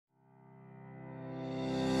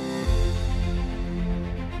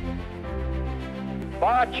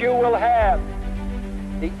but you will have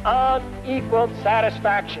the unequaled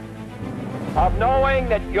satisfaction of knowing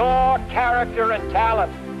that your character and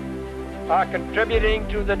talent are contributing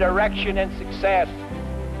to the direction and success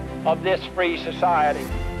of this free society.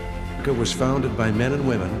 America was founded by men and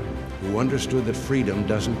women who understood that freedom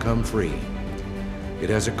doesn't come free. It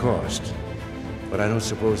has a cost, but I don't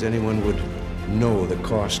suppose anyone would know the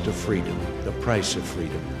cost of freedom, the price of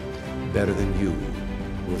freedom, better than you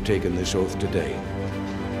who have taken this oath today.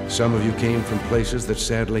 Some of you came from places that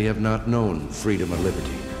sadly have not known freedom and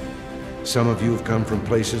liberty. Some of you have come from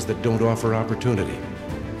places that don't offer opportunity.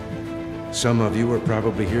 Some of you are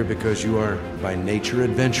probably here because you are by nature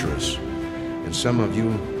adventurous, and some of you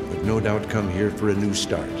have no doubt come here for a new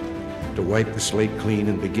start, to wipe the slate clean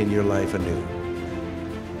and begin your life anew.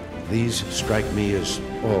 These strike me as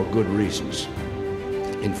all good reasons.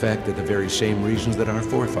 In fact, they're the very same reasons that our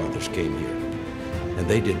forefathers came here, and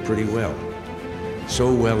they did pretty well.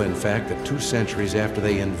 So well, in fact, that 2 centuries after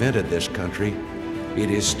they invented this country, it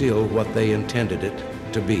is still what they intended it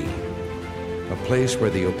to be. A place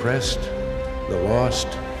where the oppressed, the lost,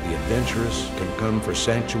 the adventurous can come for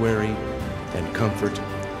sanctuary and comfort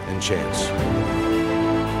and chance.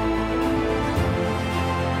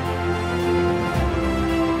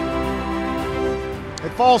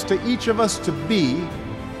 It falls to each of us to be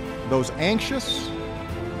those anxious,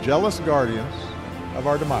 jealous guardians of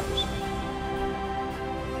our democracy.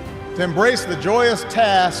 To embrace the joyous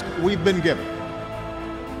task we've been given,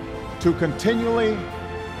 to continually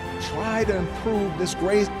try to improve this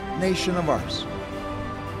great nation of ours.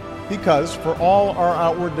 Because for all our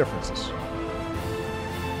outward differences,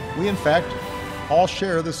 we in fact all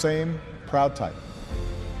share the same proud title.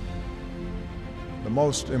 The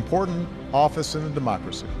most important office in a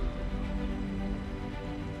democracy,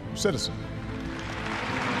 citizen.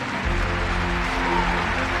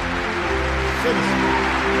 Citizen.